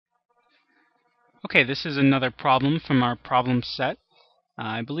Okay, this is another problem from our problem set.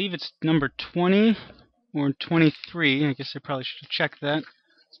 I believe it's number 20 or 23. I guess I probably should have checked that.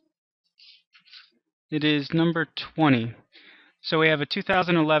 It is number 20. So we have a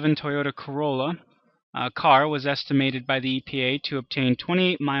 2011 Toyota Corolla. Car was estimated by the EPA to obtain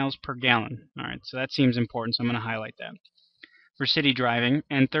 28 miles per gallon. Alright, so that seems important, so I'm going to highlight that. For city driving,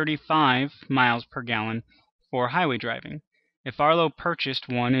 and 35 miles per gallon for highway driving. If Arlo purchased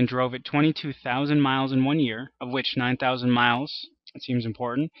one and drove it 22,000 miles in 1 year, of which 9,000 miles, it seems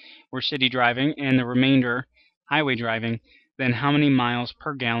important, were city driving and the remainder highway driving, then how many miles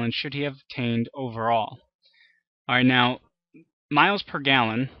per gallon should he have obtained overall? Alright, now, miles per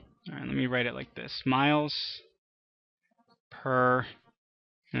gallon, alright, let me write it like this. Miles per,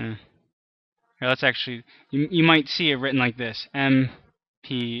 here, let's actually, you might see it written like this,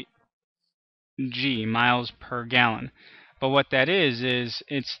 MP miles per gallon. But what that is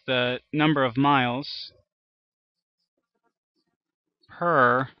it's the number of miles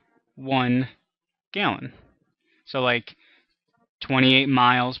per 1 gallon. So like 28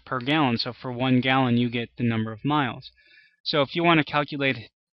 miles per gallon. So for 1 gallon, you get the number of miles. So if you want to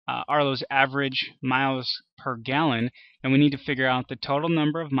calculate Arlo's average miles per gallon, then we need to figure out the total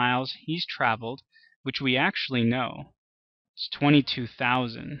number of miles he's traveled, which we actually know. It's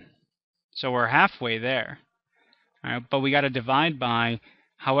 22,000. So we're halfway there. All right, but we got to divide by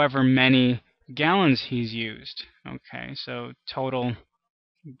however many gallons he's used. Okay, so total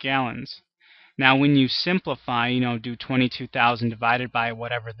gallons. Now when you simplify, do 22,000 divided by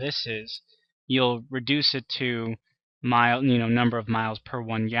whatever this is, you'll reduce it to number of miles per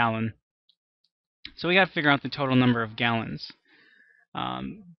 1 gallon. So we got to figure out the total number of gallons.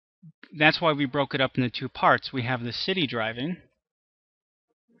 That's why we broke it up into two parts. We have the city driving.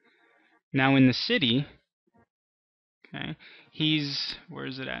 Now in the city, okay, where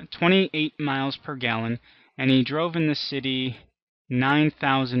is it at? 28 miles per gallon, and he drove in the city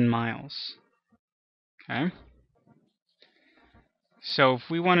 9,000 miles. Okay. So if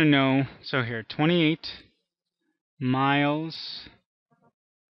we want to know, so here, 28 miles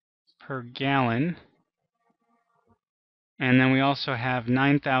per gallon, and then we also have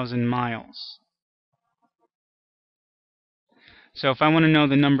 9,000 miles. So if I want to know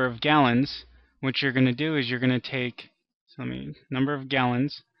the number of gallons, what you're going to do is you're going to take, number of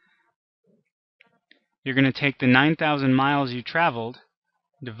gallons, you're going to take the 9,000 miles you traveled,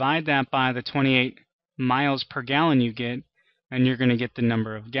 divide that by the 28 miles per gallon you get, and you're going to get the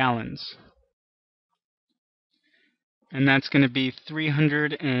number of gallons. And that's going to be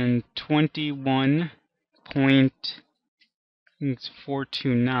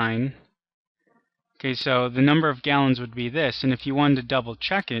 321.429. Okay, so the number of gallons would be this, and if you wanted to double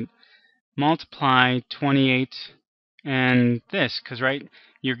check it, multiply 28 and this, because right,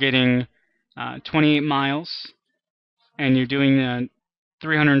 you're getting 28 miles, and you're doing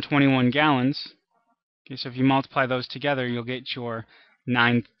 321 gallons. Okay, so if you multiply those together, you'll get your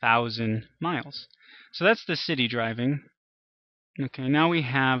 9,000 miles. So that's the city driving. Okay, now we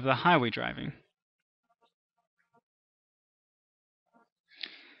have the highway driving.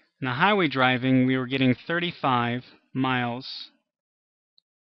 Now highway driving, we were getting 35 miles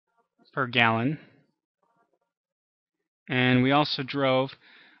per gallon. And we also drove,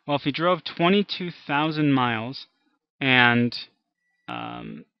 well, if you drove 22,000 miles and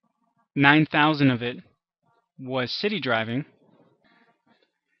 9,000 of it was city driving,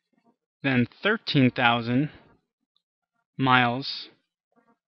 then 13,000 miles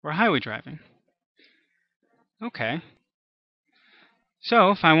were highway driving. Okay.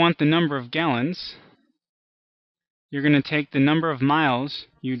 So if I want the number of gallons, you're going to take the number of miles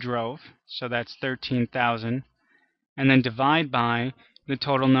you drove, so that's 13,000, and then divide by the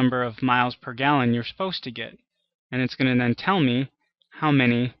total number of miles per gallon you're supposed to get. And it's going to then tell me how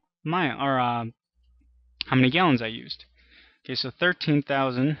many gallons I used. Okay, so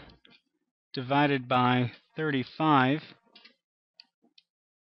 13,000 divided by 35,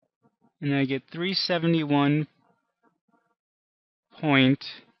 and I get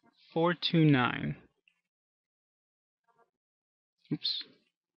 371.429. Oops.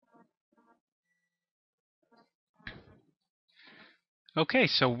 Okay,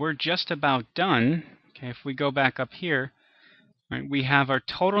 so we're just about done. Okay, if we go back up here, right, we have our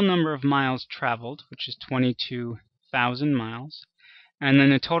total number of miles traveled, which is 22,000 miles, and then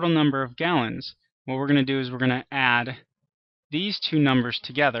the total number of gallons. What we're going to do is we're going to add these two numbers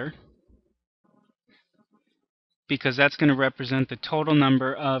together, because that's going to represent the total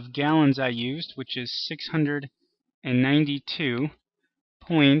number of gallons I used, which is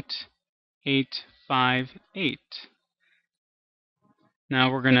 692.858.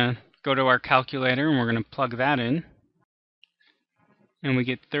 Now we're going to go to our calculator and we're going to plug that in. And we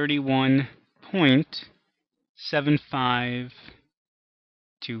get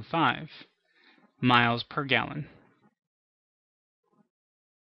 31.7525 miles per gallon.